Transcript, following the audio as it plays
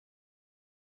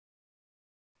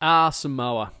Ah,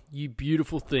 Samoa, you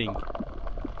beautiful thing.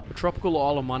 A tropical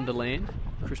island wonderland,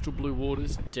 crystal blue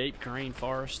waters, deep green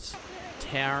forests,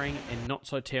 towering and not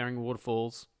so towering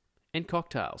waterfalls, and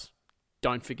cocktails.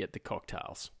 Don't forget the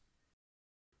cocktails.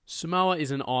 Samoa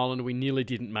is an island we nearly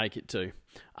didn't make it to.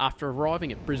 After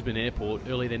arriving at Brisbane Airport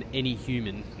earlier than any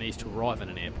human needs to arrive at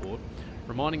an airport,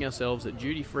 reminding ourselves that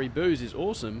duty-free booze is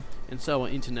awesome and so are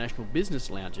international business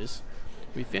lounges,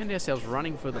 we found ourselves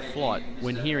running for the flight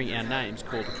when hearing our names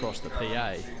called across the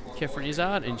PA. Kefren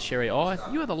Izzard and Sherry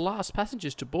I, you are the last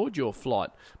passengers to board your flight.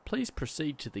 Please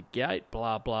proceed to the gate,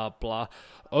 blah blah blah.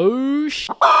 Oh sh**.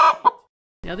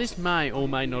 Now this may or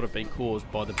may not have been caused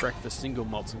by the breakfast single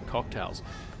malts and cocktails.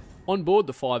 On board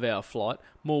the 5-hour flight,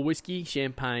 more whiskey,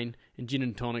 champagne and gin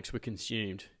and tonics were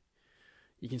consumed.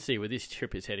 You can see where this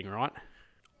trip is heading, right?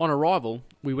 On arrival,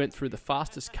 we went through the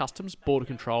fastest customs, border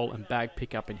control and bag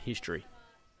pickup in history.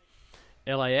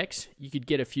 LAX, you could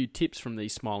get a few tips from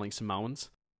these smiling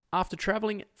Samoans. After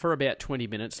travelling for about 20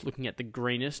 minutes looking at the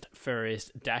greenest,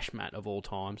 furriest dash mat of all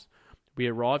times, we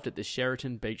arrived at the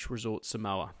Sheraton Beach Resort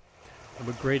Samoa and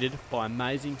were greeted by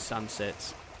amazing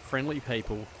sunsets, friendly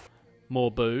people, more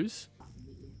booze,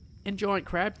 and giant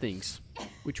crab things,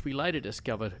 which we later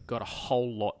discovered got a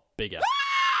whole lot bigger.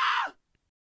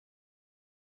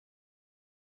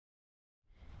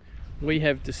 We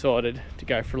have decided to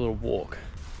go for a little walk.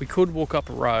 We could walk up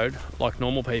a road like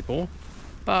normal people,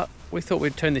 but we thought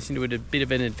we'd turn this into a bit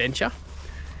of an adventure,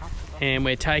 and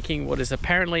we're taking what is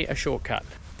apparently a shortcut.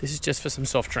 This is just for some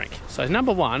soft drink. So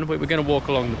number one, we're going to walk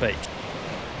along the beach.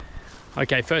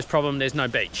 Okay, first problem, there's no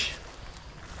beach.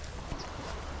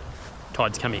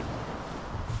 Tide's coming.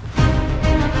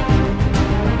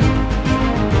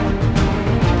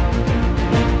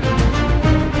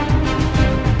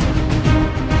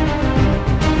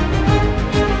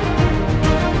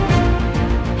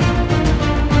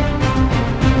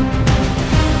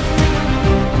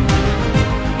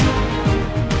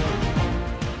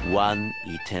 One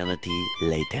eternity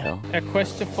later. Our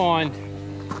quest to find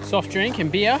soft drink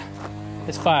and beer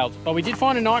has failed, but we did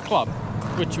find a nightclub,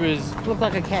 which was... Looked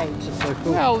like a cage. It's so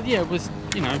cool. Well, yeah, it was,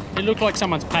 you know, it looked like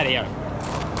someone's patio.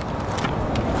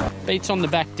 Beats on the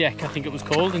Back Deck, I think it was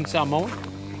called in Samoa.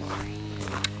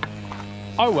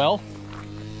 Oh well.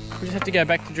 We just have to go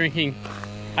back to drinking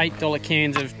 $8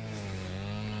 cans of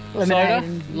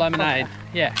lemonade.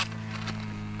 Yeah.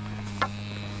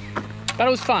 But it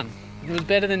was fun. It was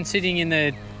better than sitting in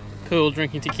the pool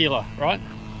drinking tequila, right?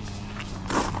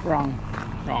 Wrong.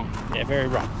 Wrong. Yeah, very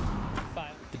wrong.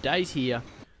 The days here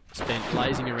spent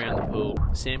lazing around the pool,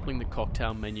 sampling the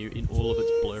cocktail menu in all of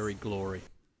its blurry glory.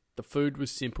 The food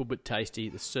was simple but tasty,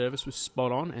 the service was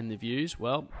spot on, and the views,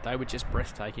 well, they were just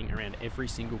breathtaking around every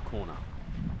single corner.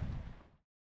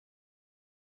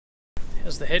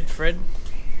 How's the head, Fred?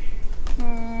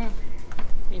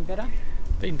 Been better?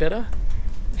 Been better?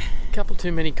 Couple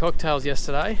too many cocktails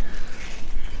yesterday.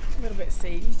 A little bit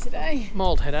seedy today.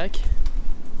 Mild headache.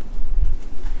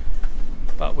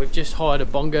 But we've just hired a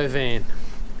bongo van.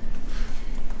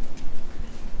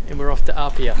 And we're off to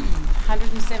Apia.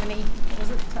 170, what was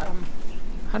it?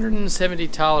 170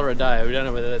 thaler a day. We don't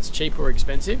know whether that's cheap or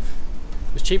expensive.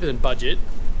 It was cheaper than budget.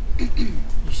 You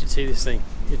should see this thing.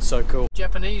 It's so cool.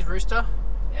 Japanese Rooster.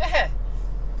 Yeah.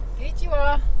 Here you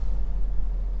are.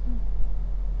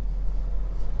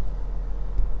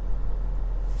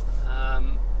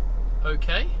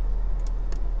 Okay.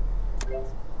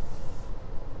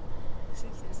 It's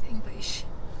English.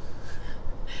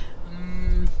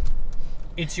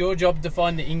 It's your job to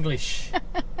find the English.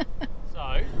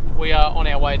 So, we are on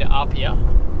our way to Apia,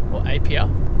 or Apia.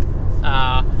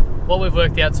 What we've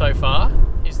worked out so far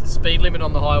is the speed limit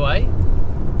on the highway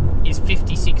is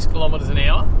 56 kilometres an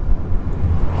hour,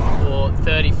 or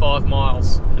 35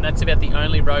 miles. And that's about the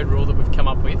only road rule that we've come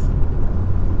up with.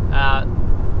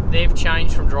 They've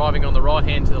changed from driving on the right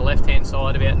hand to the left hand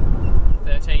side about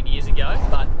 13 years ago,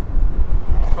 but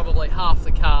probably half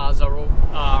the cars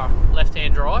are left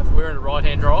hand drive. We're in a right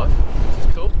hand drive, which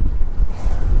is cool.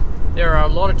 There are a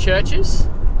lot of churches,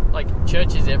 like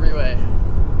churches everywhere,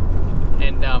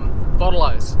 and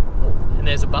bottle-os, and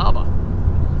there's a barber.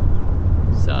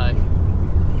 So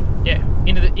yeah,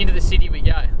 into the city we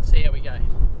go. Let's see how we go.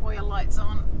 Oil lights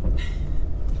on.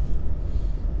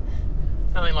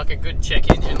 Nothing like a good check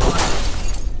engine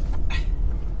light.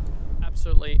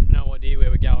 Absolutely no idea where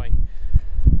we're going.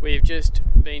 We've just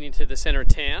been into the centre of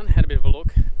town, had a bit of a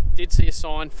look. Did see a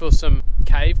sign for some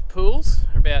cave pools,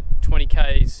 about 20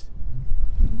 k's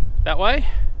that way.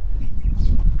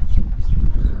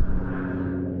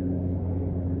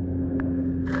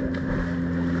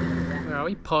 Where are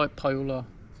we? Piula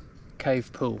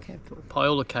Cave Pool. Cave Pool.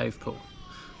 Piula Cave Pool.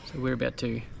 So we're about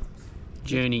to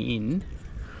journey in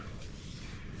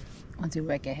Once we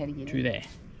work out how to get to in. there.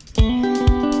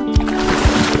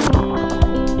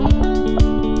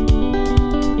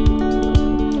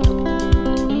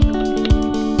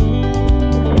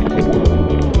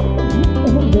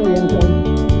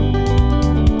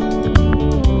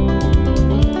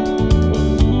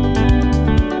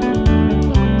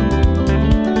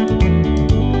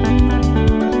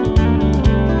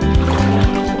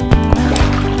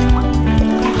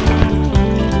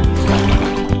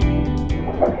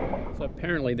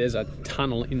 Apparently there's a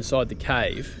tunnel inside the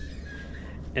cave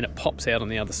and it pops out on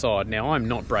the other side. Now I'm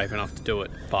not brave enough to do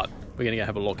it, but we're going to go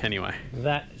have a look anyway.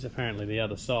 That is apparently the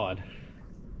other side.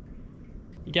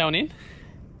 You going in?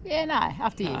 Yeah, no,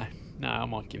 after you. No, I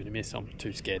might give it a miss. I'm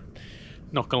too scared.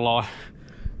 Not going to lie.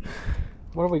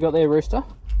 What have we got there, Rooster?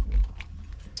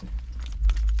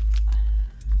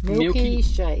 Milky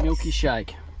shake. Milky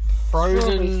shake.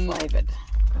 Frozen flavoured.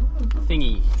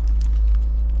 thingy.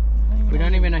 We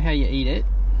don't even know how you eat it.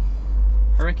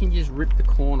 I reckon you just rip the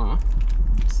corner.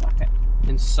 Suck it.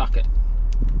 And suck it.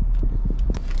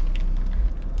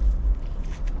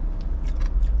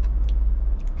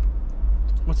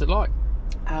 What's it like?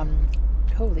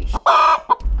 Holy sh**.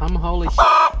 Holy sh**.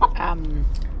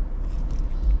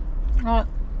 Right.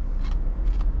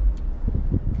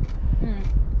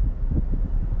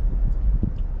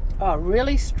 Oh,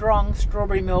 really strong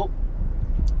strawberry milk,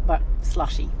 but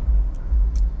slushy.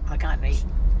 I can't eat.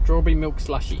 Strawberry milk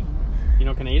slushy. You're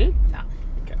not going to eat it? No.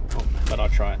 Okay, well, but I'll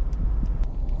try it.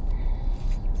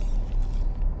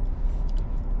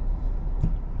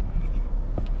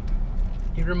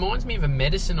 It reminds me of a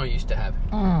medicine I used to have.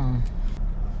 I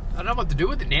don't know what to do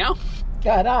with it now.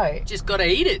 I know. Just got to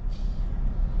eat it.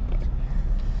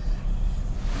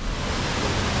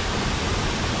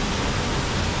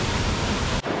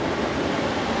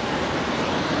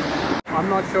 I'm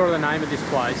not sure of the name of this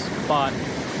place, but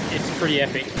it's pretty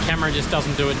epic. The camera just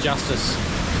doesn't do it justice.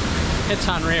 It's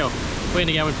unreal. We're going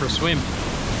to go in for a swim.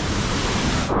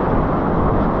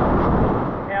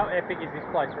 How epic is this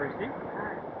place, Roosty?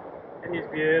 It is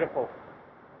beautiful.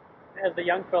 There's the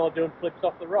young fella doing flips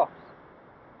off the rocks.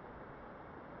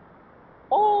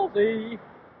 Aussie!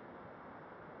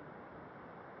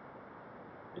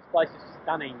 This place is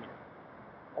stunning.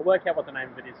 I'll work out what the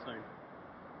name of it is soon.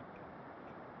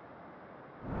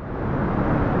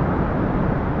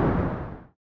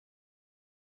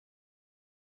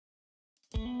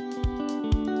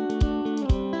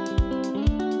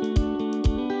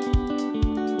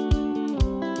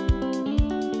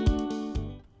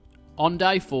 On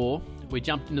day 4, we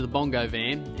jumped into the bongo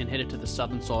van and headed to the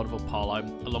southern side of Apollo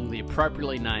along the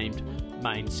appropriately named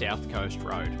main South Coast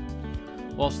Road.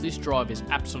 Whilst this drive is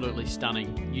absolutely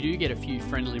stunning, you do get a few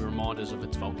friendly reminders of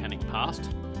its volcanic past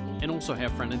and also how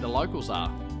friendly the locals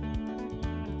are.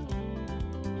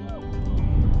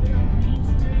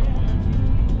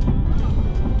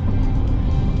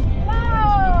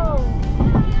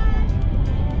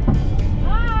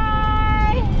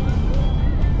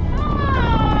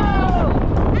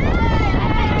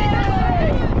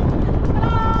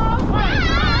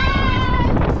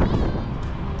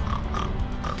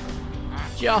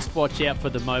 Just watch out for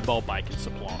the mobile bacon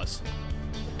supplies.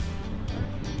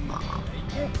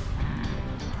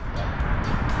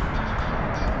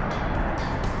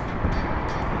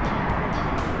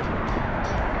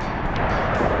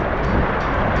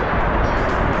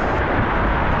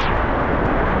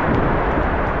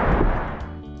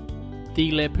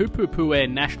 The Le Pupupue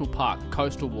National Park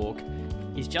Coastal Walk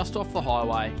is just off the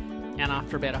highway, and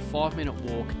after about a 5-minute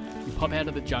walk, you pop out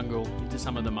of the jungle into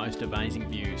some of the most amazing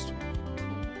views.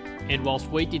 And whilst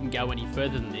we didn't go any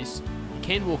further than this, you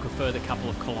can walk a further couple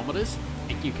of kilometres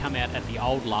and you come out at the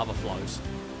old lava flows.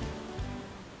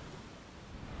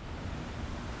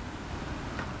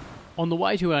 On the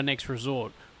way to our next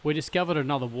resort, we discovered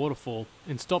another waterfall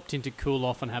and stopped in to cool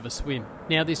off and have a swim.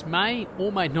 Now this may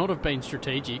or may not have been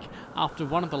strategic after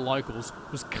one of the locals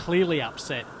was clearly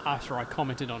upset after I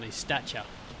commented on his stature.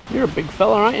 You're a big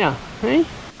fella, aren't you? Hey?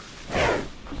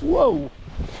 Whoa!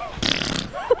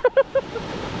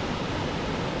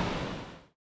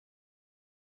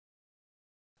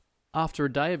 After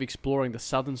a day of exploring the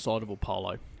southern side of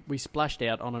Apollo, we splashed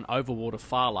out on an overwater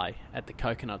farley at the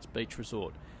Coconuts Beach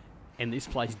Resort, and this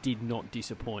place did not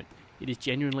disappoint. It is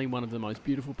genuinely one of the most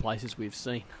beautiful places we've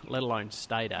seen, let alone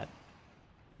stayed at.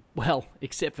 Well,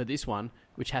 except for this one,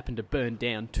 which happened to burn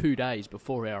down 2 days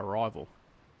before our arrival.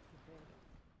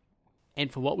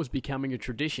 And for what was becoming a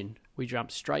tradition, we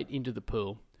jumped straight into the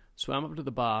pool, swam up to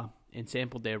the bar, and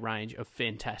sampled their range of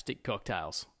fantastic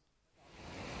cocktails.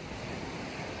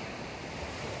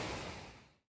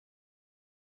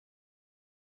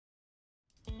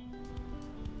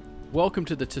 Welcome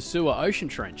to the Sua Ocean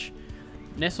Trench.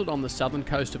 Nestled on the southern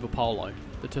coast of Apollo,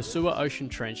 the Sua Ocean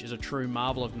Trench is a true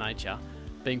marvel of nature,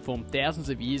 being formed thousands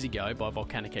of years ago by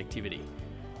volcanic activity.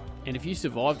 And if you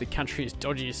survive the country's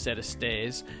dodgiest set of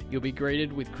stairs, you'll be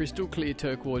greeted with crystal clear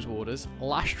turquoise waters,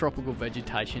 lush tropical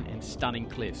vegetation and stunning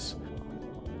cliffs.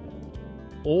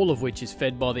 All of which is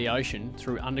fed by the ocean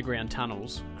through underground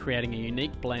tunnels, creating a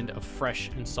unique blend of fresh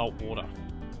and salt water.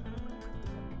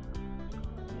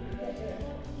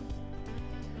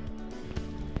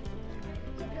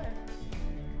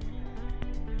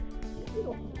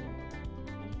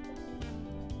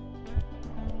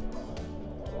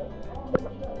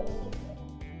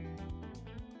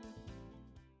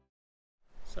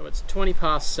 So it's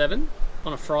 7:20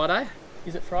 on a Friday.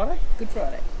 Is it Friday? Good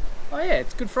Friday. Oh yeah,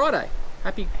 it's Good Friday.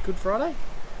 Happy Good Friday.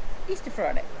 Easter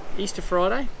Friday. Easter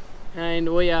Friday.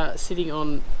 And we are sitting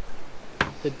on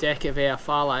the deck of our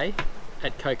farley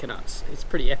at Coconuts. It's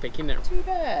pretty epic, isn't it? Too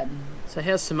bad. So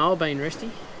how's Samoa been,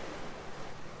 Resty?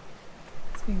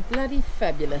 It's been bloody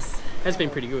fabulous. Has been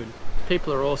pretty good.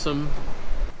 People are awesome.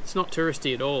 It's not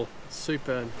touristy at all. It's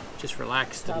super just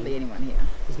relaxed. Hardly anyone here.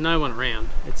 There's no one around.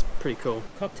 It's pretty cool.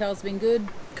 Cocktails been good.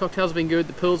 Cocktails been good,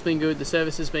 the pool's been good, the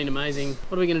service has been amazing.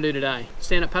 What are we going to do today?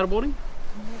 Stand up paddleboarding?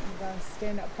 We're going to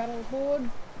stand up paddleboard.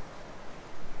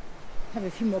 Have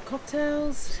a few more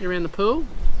cocktails. Sit around the pool?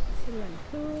 Sit around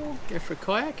the pool. Go for a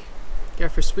kayak? Go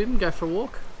for a swim? Go for a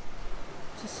walk?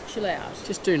 Just chill out.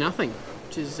 Just do nothing,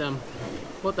 which is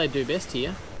what they do best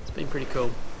here. It's been pretty cool.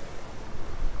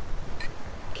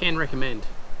 Can recommend.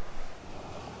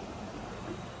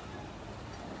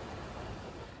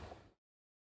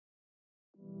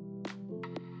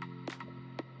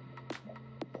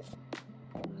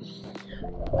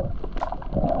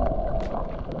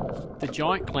 The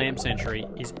giant clam sanctuary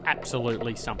is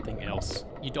absolutely something else.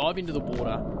 You dive into the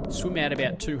water, swim out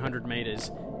about 200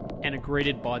 metres, and are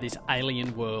greeted by this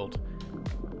alien world.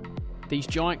 These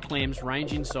giant clams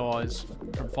range in size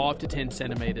from 5 to 10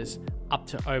 centimetres up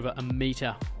to over a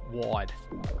metre wide.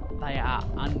 They are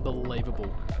unbelievable.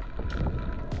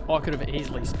 I could have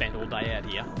easily spent all day out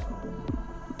here.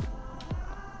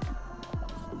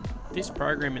 This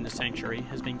program in the sanctuary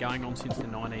has been going on since the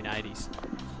 1980s,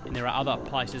 and there are other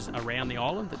places around the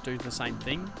island that do the same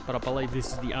thing, but I believe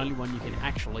this is the only one you can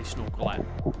actually snorkel at.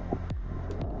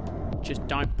 Just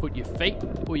don't put your feet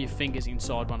or your fingers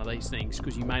inside one of these things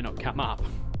because you may not come up.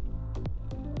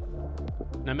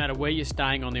 No matter where you're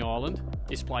staying on the island,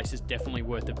 this place is definitely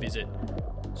worth a visit.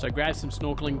 So grab some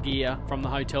snorkeling gear from the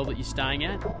hotel that you're staying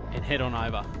at and head on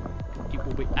over. It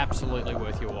will be absolutely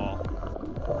worth your while.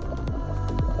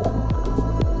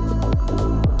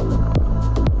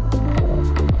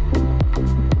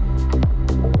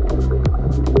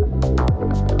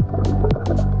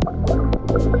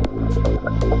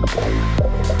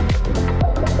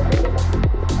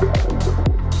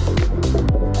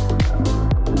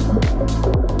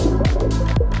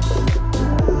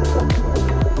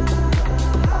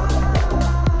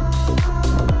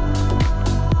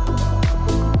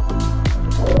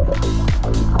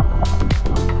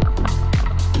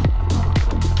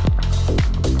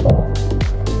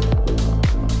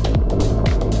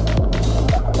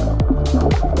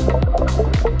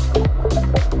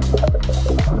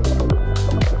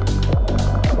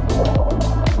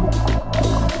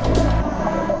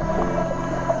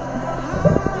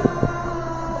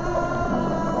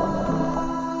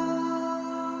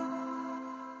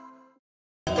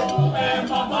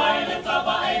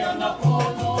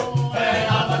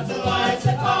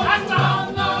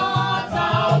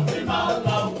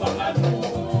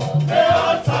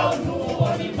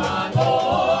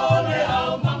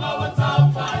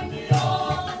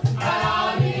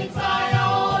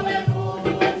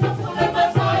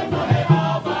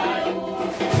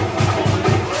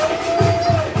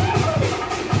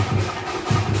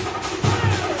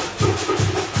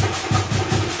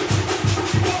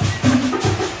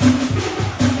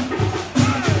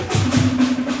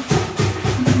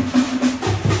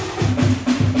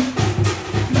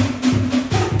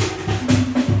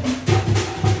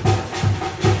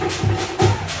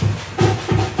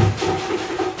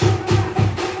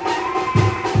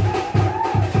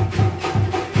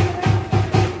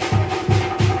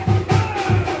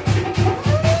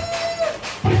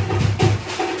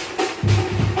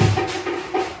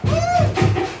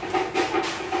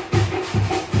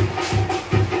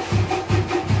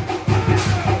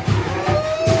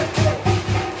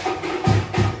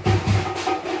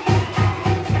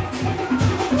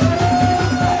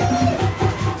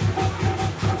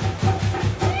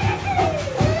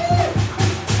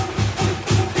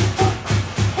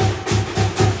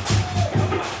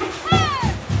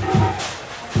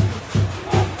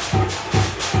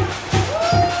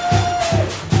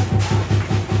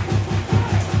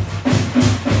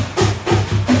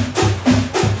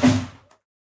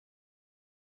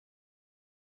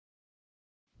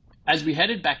 As we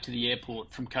headed back to the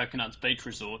airport from Coconuts Beach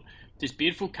Resort, this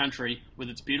beautiful country with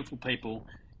its beautiful people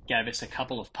gave us a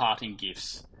couple of parting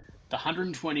gifts. The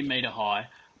 120 metre high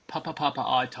Papa Papa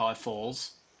Aitai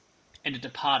Falls and a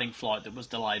departing flight that was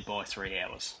delayed by 3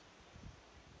 hours.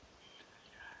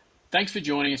 Thanks for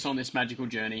joining us on this magical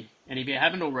journey, and if you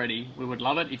haven't already, we would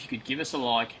love it if you could give us a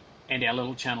like and our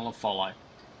little channel a follow.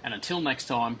 And until next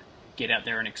time, get out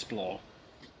there and explore.